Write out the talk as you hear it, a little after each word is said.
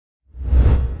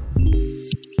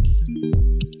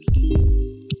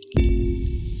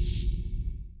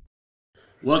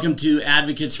Welcome to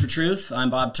Advocates for Truth.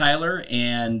 I'm Bob Tyler,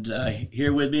 and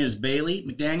here with me is Bailey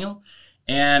McDaniel.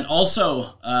 And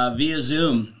also via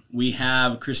Zoom, we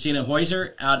have Christina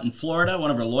Heuser out in Florida, one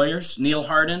of our lawyers. Neil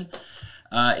Hardin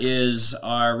is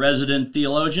our resident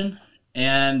theologian.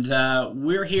 And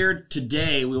we're here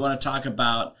today. We want to talk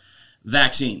about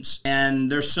vaccines.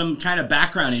 And there's some kind of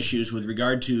background issues with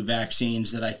regard to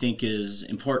vaccines that I think is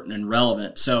important and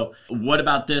relevant. So what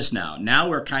about this now? Now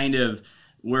we're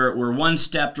one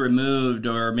step removed,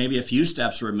 or maybe a few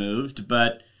steps removed,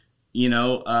 but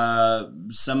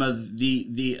some of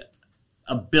the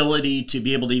ability to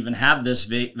be able to even have this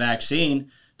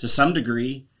vaccine to some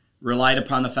degree relied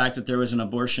upon the fact that there was an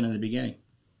abortion in the beginning.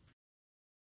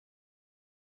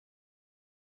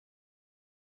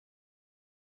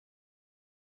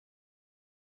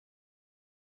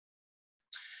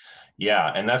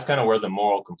 Yeah, and that's kind of where the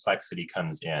moral complexity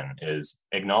comes in, is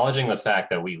acknowledging the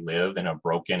fact that we live in a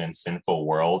broken and sinful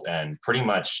world, and pretty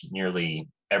much nearly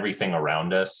everything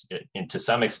around us, to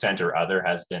some extent or other,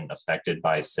 has been affected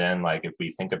by sin. Like if we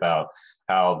think about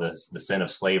how the sin of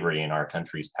slavery in our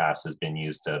country's past has been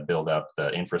used to build up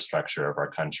the infrastructure of our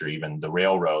country, even the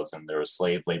railroads, and there was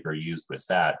slave labor used with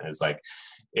that.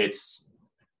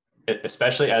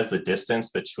 Especially as the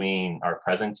distance between our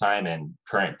present time and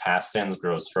current past sins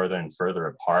grows further and further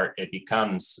apart, it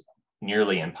becomes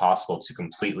nearly impossible to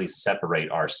completely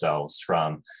separate ourselves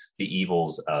from the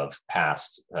evils of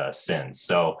past sins.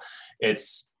 So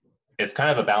it's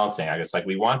kind of a balancing, I guess. Like,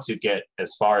 we want to get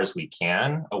as far as we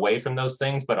can away from those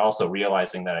things, but also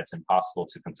realizing that it's impossible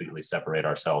to completely separate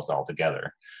ourselves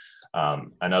altogether.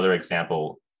 Another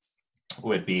example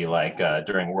would be like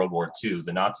during World War II,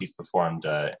 the Nazis performed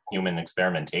human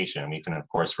experimentation. We can, of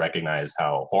course, recognize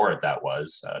how horrid that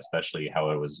was, especially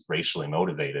how it was racially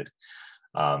motivated.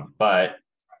 But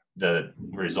the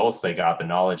results they got, the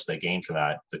knowledge they gained from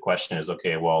that, the question is,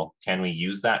 okay, well, can we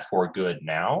use that for good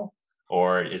now?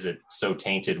 Or is it so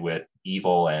tainted with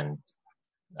evil and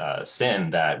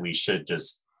sin that we should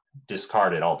just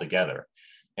discard it altogether?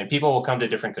 And people will come to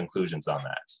different conclusions on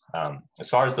that. As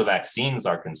far as the vaccines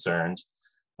are concerned,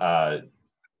 at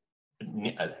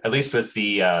least with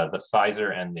the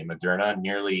Pfizer and the Moderna,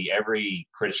 nearly every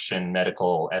Christian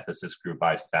medical ethicist group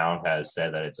I've found has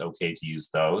said that it's okay to use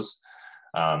those.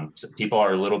 So people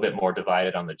are a little bit more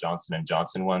divided on the Johnson &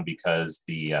 Johnson one, because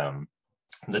the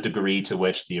degree to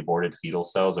which the aborted fetal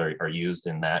cells are used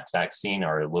in that vaccine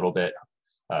are a little bit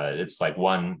it's like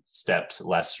one step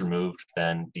less removed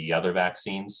than the other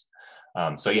vaccines.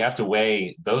 So you have to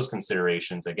weigh those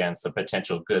considerations against the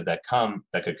potential good that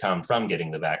could come from getting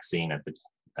the vaccine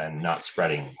and not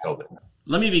spreading COVID.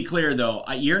 Let me be clear, though.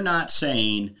 You're not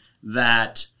saying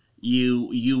that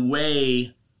you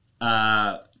weigh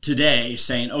today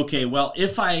saying, okay, well,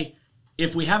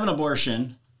 if we have an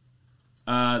abortion,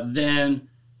 then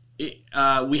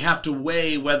we have to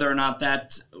weigh whether or not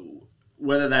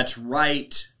whether that's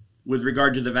right with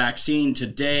regard to the vaccine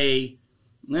today.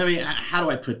 How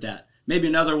do I put that? Maybe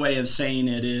another way of saying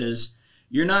it is,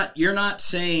 you're not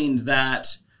saying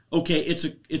that, okay,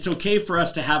 it's okay for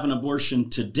us to have an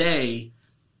abortion today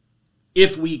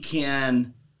if we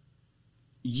can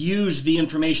use the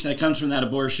information that comes from that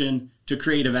abortion to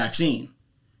create a vaccine.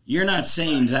 You're not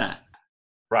saying that.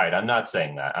 Right, I'm not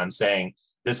saying that. I'm saying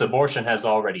this abortion has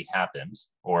already happened,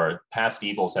 or past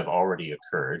evils have already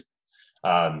occurred.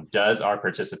 Does our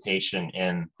participation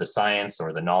in the science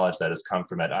or the knowledge that has come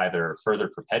from it either further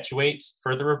perpetuate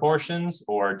further abortions,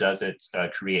 or does it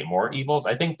create more evils?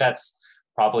 I think that's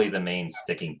probably the main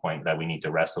sticking point that we need to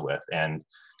wrestle with. And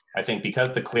I think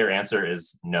because the clear answer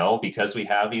is no, because we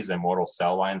have these immortal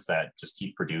cell lines that just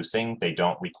keep producing, they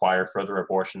don't require further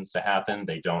abortions to happen.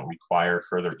 They don't require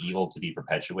further evil to be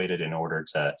perpetuated in order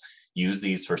to use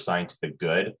these for scientific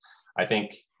good. I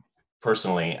think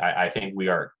personally, I think we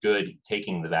are good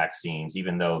taking the vaccines,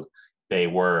 even though they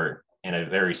were in a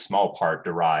very small part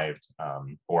derived,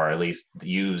 or at least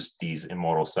used these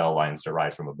immortal cell lines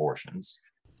derived from abortions.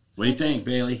 What do you think,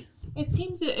 Bailey? It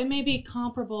seems that it may be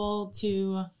comparable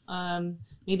to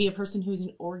maybe a person who's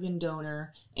an organ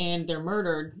donor and they're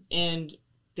murdered and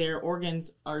their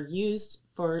organs are used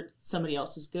for somebody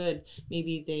else's good.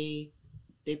 Maybe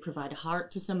they provide a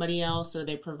heart to somebody else, or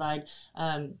they provide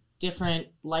different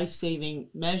life-saving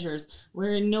measures.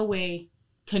 We're in no way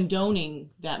condoning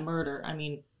that murder. I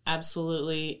mean,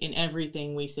 absolutely, in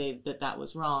everything we say that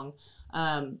was wrong.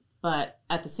 But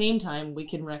at the same time, we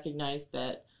can recognize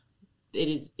that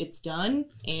it's done,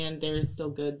 and there's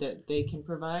still good that they can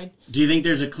provide. Do you think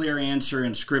there's a clear answer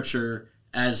in Scripture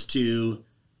as to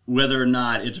whether or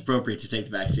not it's appropriate to take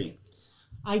the vaccine?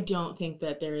 I don't think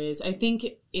that there is. I think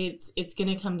it's going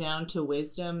to come down to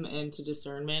wisdom and to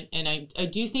discernment. And I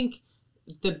do think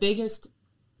the biggest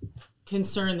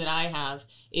concern that I have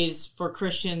is for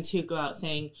Christians who go out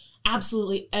saying,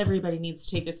 absolutely everybody needs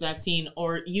to take this vaccine,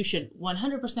 or you should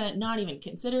 100% not even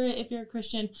consider it if you're a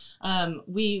Christian.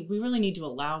 We really need to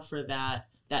allow for that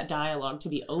dialogue to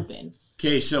be open.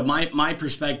 Okay, so my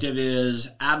perspective is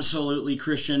absolutely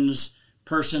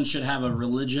persons should have a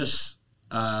religious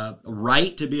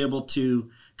right to be able to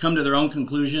come to their own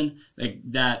conclusion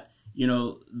that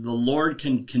the Lord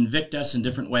can convict us in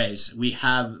different ways. We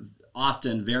have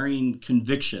often varying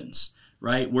convictions,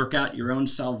 right? Work out your own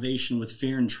salvation with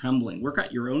fear and trembling. Work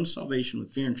out your own salvation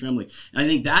with fear and trembling. And I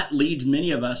think that leads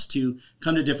many of us to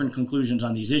come to different conclusions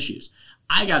on these issues.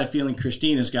 I got a feeling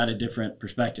Christina's got a different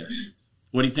perspective.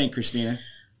 What do you think, Christina?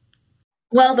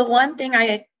 Well, the one thing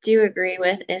I do agree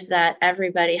with is that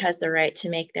everybody has the right to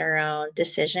make their own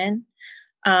decision.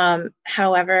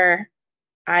 However,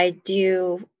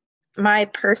 my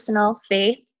personal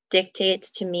faith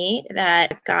dictates to me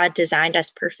that God designed us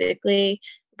perfectly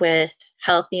with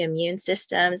healthy immune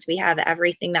systems. We have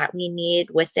everything that we need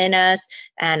within us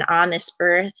and on this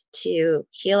earth to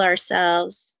heal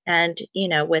ourselves, and,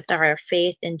 with our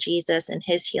faith in Jesus and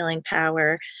his healing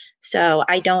power. So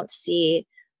I don't see,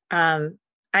 I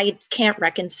can't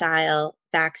reconcile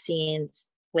vaccines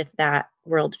with that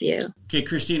worldview. Okay,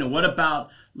 Christina, what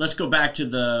about, let's go back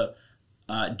to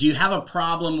do you have a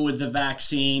problem with the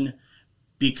vaccine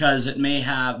because it may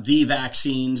have the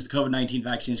COVID-19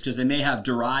 vaccines, because they may have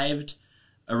derived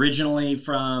originally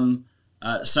from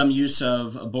some use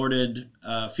of aborted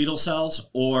fetal cells?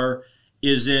 Or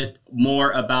is it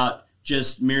more about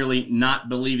just merely not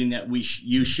believing that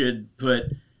you should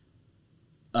put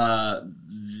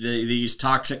these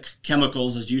toxic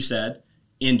chemicals, as you said,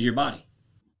 into your body?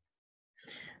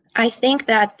 I think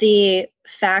that the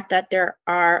fact that there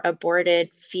are aborted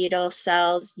fetal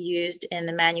cells used in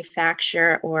the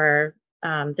manufacture or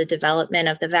the development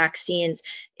of the vaccines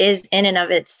is in and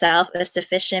of itself a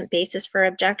sufficient basis for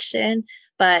objection,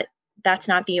 but that's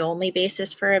not the only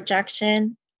basis for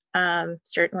objection,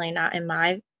 certainly not in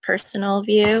my personal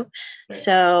view. Okay.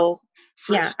 So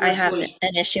I have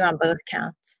an issue on both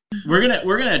counts. We're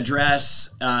gonna address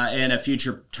in a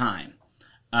future time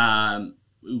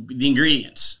the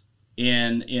ingredients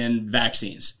in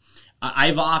vaccines.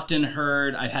 I've often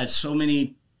heard, I've had so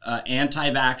many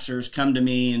anti-vaxxers come to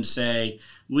me and say,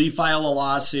 will you file a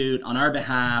lawsuit on our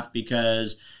behalf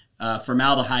because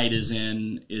formaldehyde is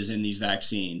in these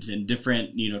vaccines and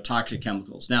different toxic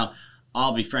chemicals. Now,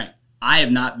 I'll be frank, I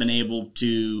have not been able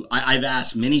to, I've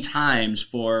asked many times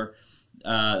for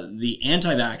the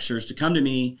anti-vaxxers to come to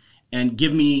me and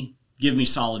give me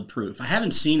solid proof. I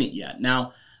haven't seen it yet.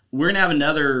 Now, we're going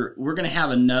to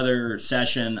have another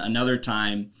session another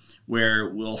time where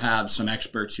we'll have some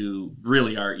experts who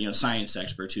really are, science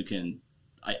experts who can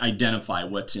identify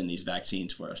what's in these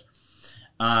vaccines for us.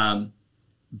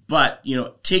 But,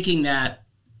 taking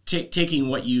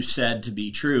what you said to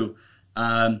be true,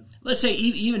 let's say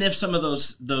even if some of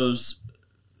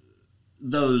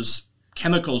those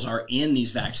chemicals are in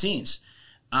these vaccines,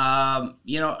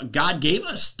 God gave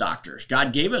us doctors,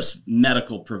 God gave us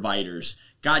medical providers,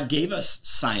 God gave us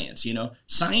science.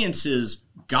 Science is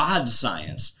God's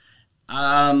science.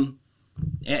 And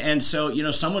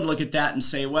so, some would look at that and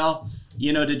say, well,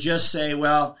 to just say,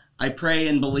 well, I pray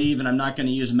and believe and I'm not going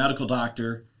to use a medical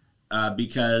doctor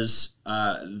because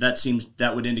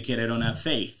that would indicate I don't have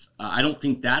faith. I don't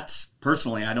think that's,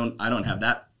 personally, I don't have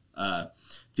that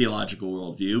theological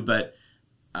worldview. But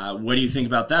what do you think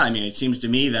about that? I mean, it seems to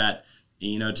me that,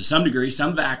 to some degree,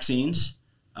 some vaccines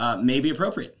may be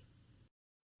appropriate.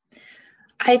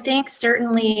 I think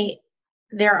certainly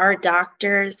there are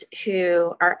doctors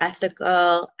who are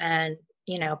ethical and,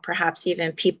 perhaps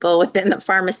even people within the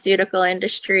pharmaceutical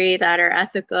industry that are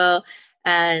ethical.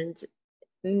 And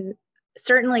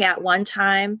certainly at one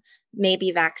time,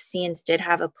 maybe vaccines did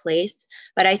have a place,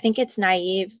 but I think it's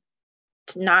naive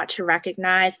not to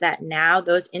recognize that now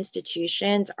those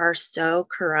institutions are so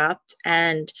corrupt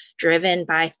and driven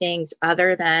by things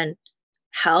other than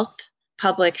health,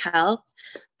 public health.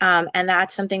 And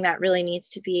that's something that really needs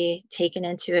to be taken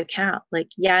into account.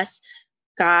 Like, yes,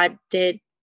 God did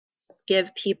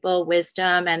give people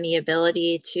wisdom and the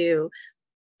ability to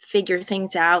figure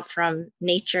things out from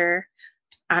nature.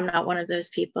 I'm not one of those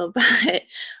people, but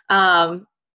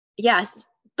yes,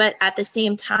 but at the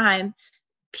same time,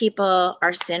 people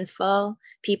are sinful.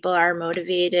 People are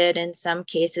motivated in some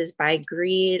cases by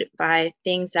greed, by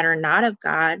things that are not of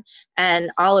God.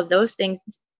 And all of those things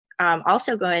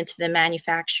also go into the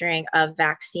manufacturing of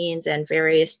vaccines and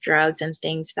various drugs and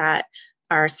things that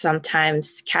are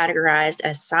sometimes categorized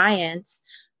as science.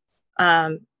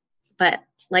 But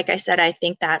like I said, I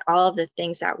think that all of the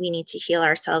things that we need to heal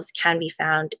ourselves can be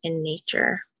found in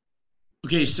nature.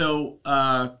 Okay, so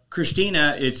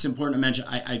Christina, it's important to mention,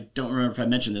 I don't remember if I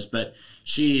mentioned this, but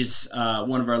she's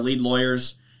one of our lead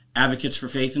lawyers, advocates for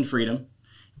faith and freedom.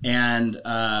 And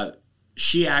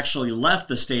she actually left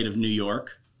the state of New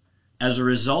York as a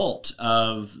result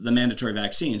of the mandatory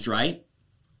vaccines, right?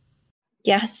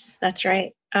 Yes, that's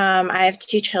right. I have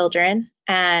 2 children,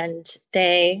 and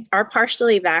they are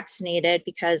partially vaccinated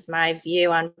because my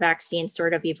view on vaccines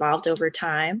sort of evolved over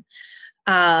time.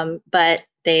 But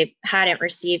they hadn't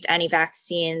received any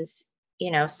vaccines,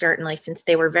 certainly since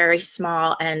they were very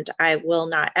small, and I will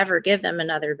not ever give them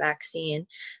another vaccine.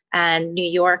 And New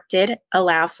York did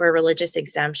allow for religious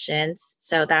exemptions.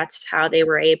 So that's how they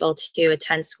were able to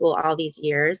attend school all these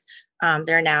years.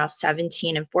 They're now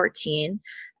 17 and 14.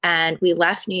 And we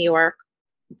left New York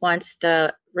once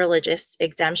the religious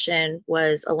exemption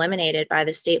was eliminated by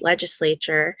the state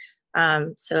legislature.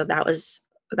 So that was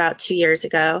about 2 years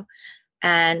ago.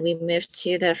 And we moved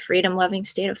to the freedom-loving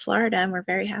state of Florida, and we're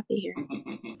very happy here.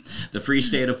 The free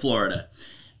state of Florida.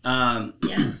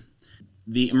 Yeah.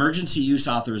 The Emergency Use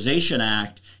Authorization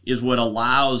Act is what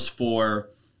allows for,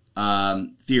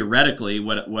 theoretically,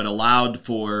 what allowed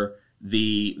for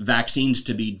the vaccines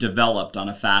to be developed on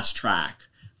a fast track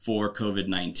for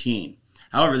COVID-19.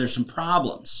 However, there's some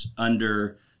problems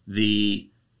under the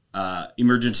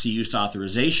Emergency Use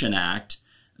Authorization Act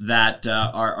that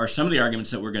are some of the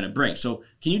arguments that we're going to bring. So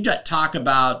can you talk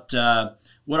about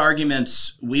what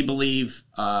arguments we believe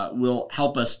will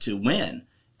help us to win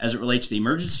as it relates to the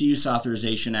Emergency Use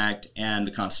Authorization Act and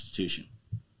the Constitution?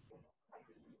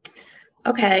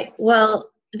 Okay,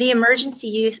 well, the Emergency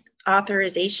Use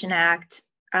Authorization Act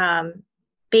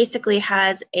basically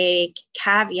has a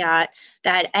caveat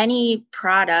that any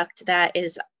product that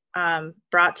is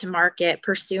brought to market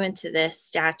pursuant to this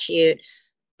statute,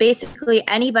 basically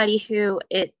anybody who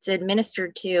it's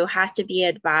administered to has to be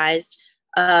advised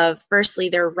of, firstly,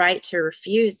 their right to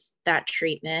refuse that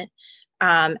treatment,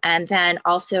 and then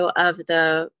also of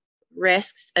the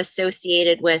risks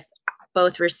associated with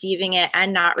both receiving it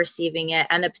and not receiving it,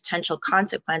 and the potential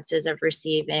consequences of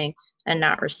receiving and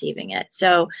not receiving it.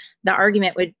 So the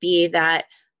argument would be that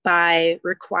by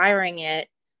requiring it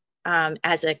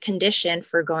as a condition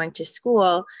for going to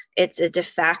school, it's a de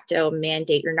facto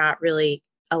mandate. You're not really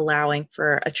allowing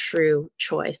for a true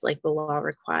choice like the law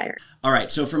requires. All right.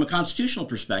 So from a constitutional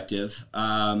perspective,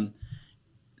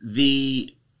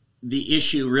 the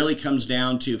issue really comes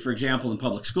down to, for example, in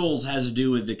public schools, has to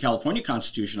do with the California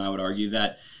Constitution. I would argue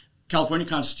that California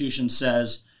Constitution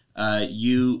says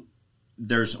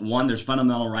there's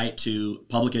fundamental right to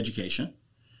public education,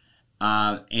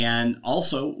 and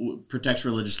also protects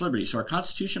religious liberty. So our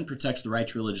Constitution protects the right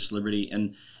to religious liberty,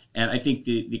 and I think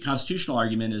the constitutional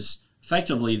argument is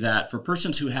effectively that for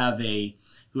persons who have a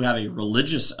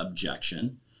religious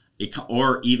objection,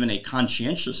 or even a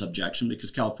conscientious objection, because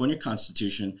California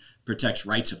Constitution protects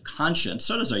rights of conscience,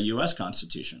 so does our U.S.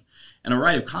 Constitution. And a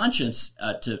right of conscience,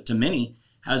 to many,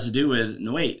 has to do with,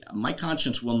 no, wait, my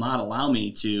conscience will not allow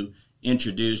me to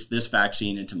introduce this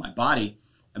vaccine into my body.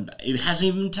 It hasn't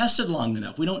even been tested long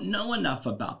enough. We don't know enough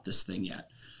about this thing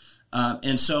yet.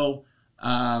 And so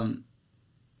I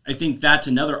think that's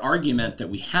another argument that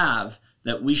we have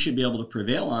that we should be able to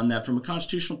prevail on, that from a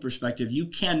constitutional perspective, you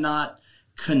cannot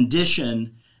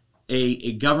condition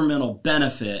a governmental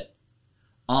benefit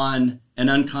on an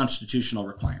unconstitutional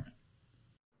requirement.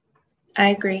 I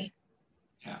agree.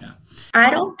 Yeah. I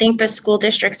don't think the school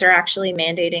districts are actually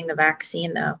mandating the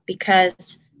vaccine, though,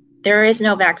 because there is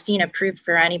no vaccine approved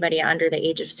for anybody under the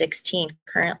age of 16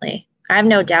 currently. I have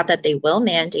no doubt that they will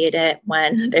mandate it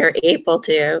when they're able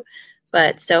to,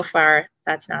 but so far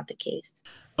that's not the case.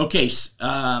 Okay, so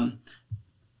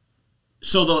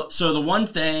the one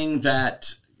thing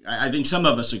that I think some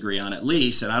of us agree on, at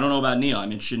least, and I don't know about Neil,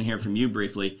 I'm interested in hearing from you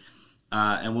briefly,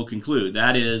 and we'll conclude.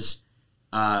 That is,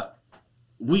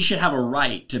 we should have a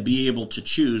right to be able to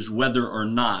choose whether or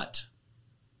not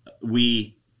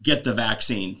we get the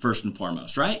vaccine first and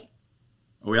foremost, right?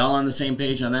 Are we all on the same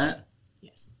page on that?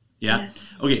 Yes. Yeah?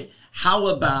 Okay. How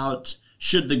about,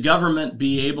 should the government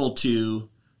be able to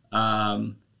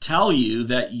tell you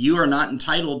that you are not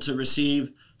entitled to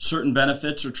receive certain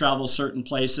benefits or travel certain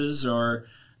places or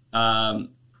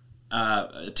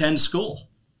attend school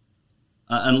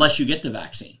unless you get the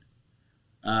vaccine?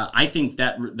 I think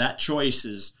that choice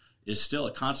is still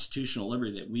a constitutional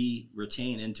liberty that we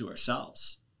retain into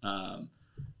ourselves.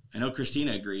 I know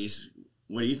Christina agrees.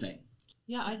 What do you think?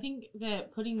 Yeah, I think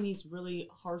that putting these really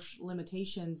harsh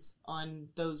limitations on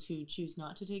those who choose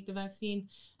not to take the vaccine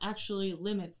actually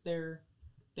limits their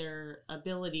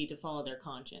ability to follow their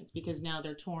conscience, because now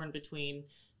they're torn between,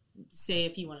 say,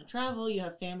 if you want to travel, you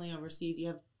have family overseas, you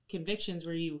have convictions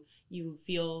where you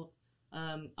feel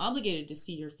obligated to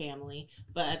see your family,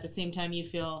 but at the same time you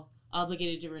feel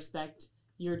obligated to respect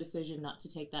your decision not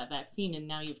to take that vaccine, and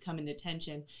now you've come into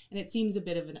tension, and it seems a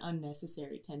bit of an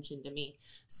unnecessary tension to me.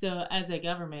 So as a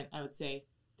government, I would say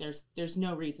there's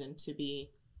no reason to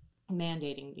be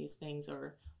mandating these things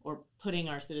or putting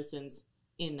our citizens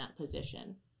in that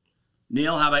position.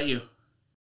 Neil, how about you?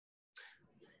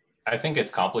 I think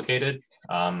it's complicated,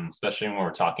 especially when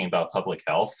we're talking about public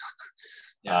health.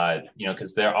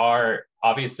 Because there are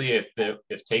obviously, if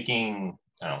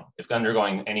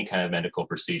undergoing any kind of medical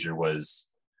procedure was,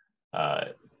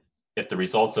 if the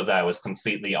results of that was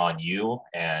completely on you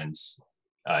and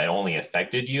it only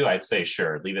affected you, I'd say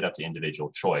sure, leave it up to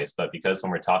individual choice. But because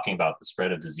when we're talking about the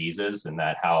spread of diseases and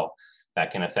that how that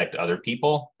can affect other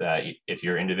people, that if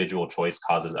your individual choice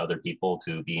causes other people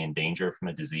to be in danger from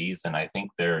a disease, then I think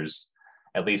there's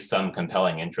at least some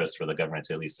compelling interest for the government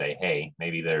to at least say, hey,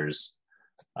 maybe there's,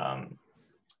 I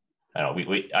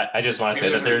just want to say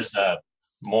that there's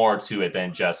more to it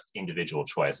than just individual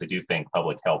choice. I do think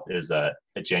public health is a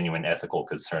genuine ethical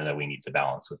concern that we need to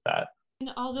balance with that. And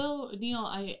although, Neil,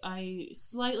 I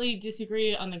slightly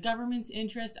disagree on the government's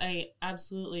interest, I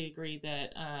absolutely agree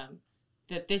that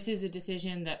that this is a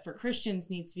decision that for Christians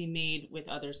needs to be made with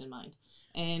others in mind.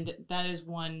 And that is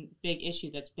one big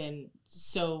issue that's been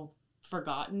so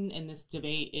forgotten in this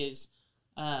debate is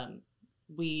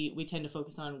we tend to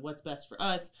focus on what's best for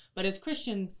us. But as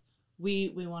Christians,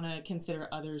 we want to consider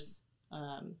others'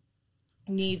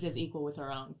 needs as equal with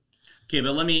our own. Okay,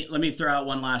 but let me throw out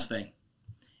one last thing.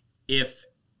 If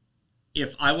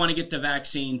I want to get the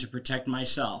vaccine to protect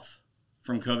myself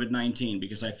from COVID-19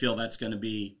 because I feel that's going to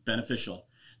be beneficial,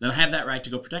 then I have that right to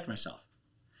go protect myself.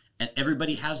 And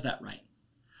everybody has that right.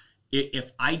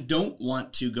 If I don't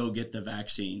want to go get the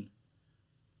vaccine,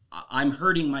 I'm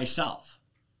hurting myself.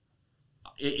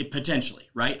 Potentially,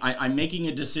 right? I'm making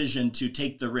a decision to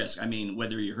take the risk. I mean,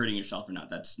 whether you're hurting yourself or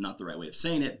not, that's not the right way of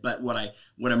saying it. But what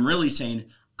I'm really saying,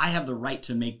 I have the right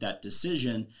to make that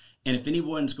decision. And if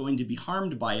anyone's going to be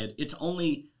harmed by it, it's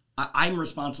only I'm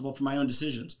responsible for my own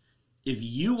decisions. If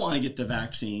you want to get the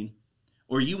vaccine,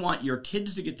 or you want your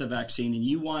kids to get the vaccine, and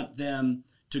you want them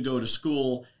to go to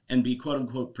school and be quote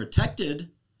unquote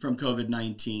protected from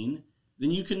COVID-19,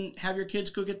 then you can have your kids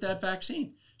go get that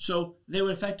vaccine. So they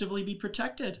would effectively be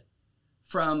protected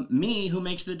from me, who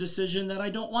makes the decision that I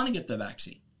don't want to get the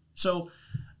vaccine. So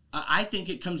I think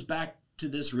it comes back to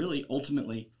this really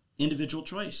ultimately individual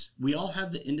choice. We all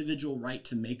have the individual right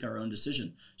to make our own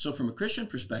decision. So from a Christian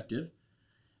perspective,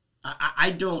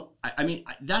 I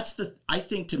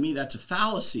think to me that's a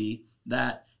fallacy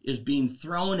that is being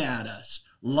thrown at us.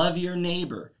 Love your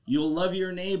neighbor. You'll love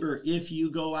your neighbor if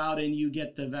you go out and you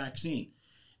get the vaccine.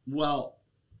 Well,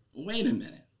 wait a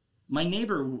minute. My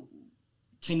neighbor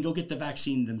can go get the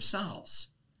vaccine themselves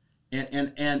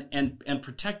and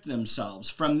protect themselves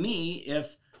from me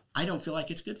if I don't feel like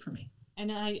it's good for me.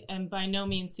 And I am by no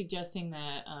means suggesting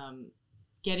that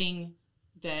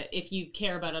that if you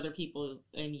care about other people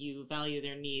and you value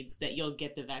their needs, that you'll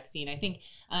get the vaccine. I think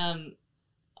my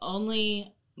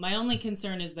only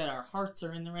concern is that our hearts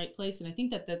are in the right place, and I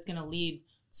think that that's going to lead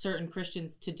certain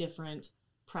Christians to different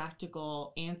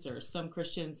practical answers. Some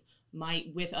Christians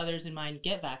might, with others in mind,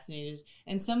 get vaccinated,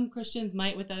 and some Christians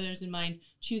might, with others in mind,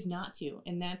 choose not to,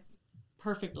 and that's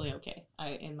perfectly okay,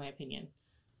 in my opinion.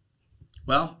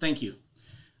 Well, thank you.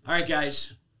 All right,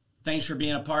 guys. Thanks for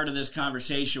being a part of this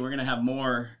conversation. We're going to have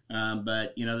more,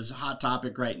 but, this is a hot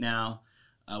topic right now.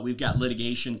 We've got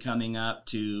litigation coming up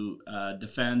to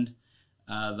defend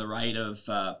the right of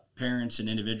parents and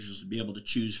individuals to be able to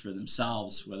choose for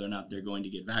themselves whether or not they're going to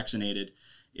get vaccinated.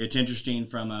 It's interesting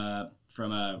from a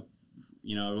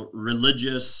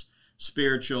religious,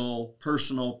 spiritual,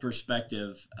 personal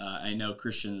perspective. I know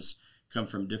Christians come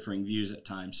from differing views at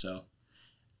times. So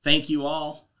thank you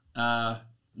all.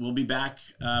 We'll be back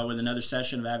with another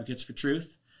session of Advocates for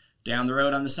Truth down the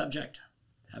road on the subject.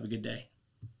 Have a good day.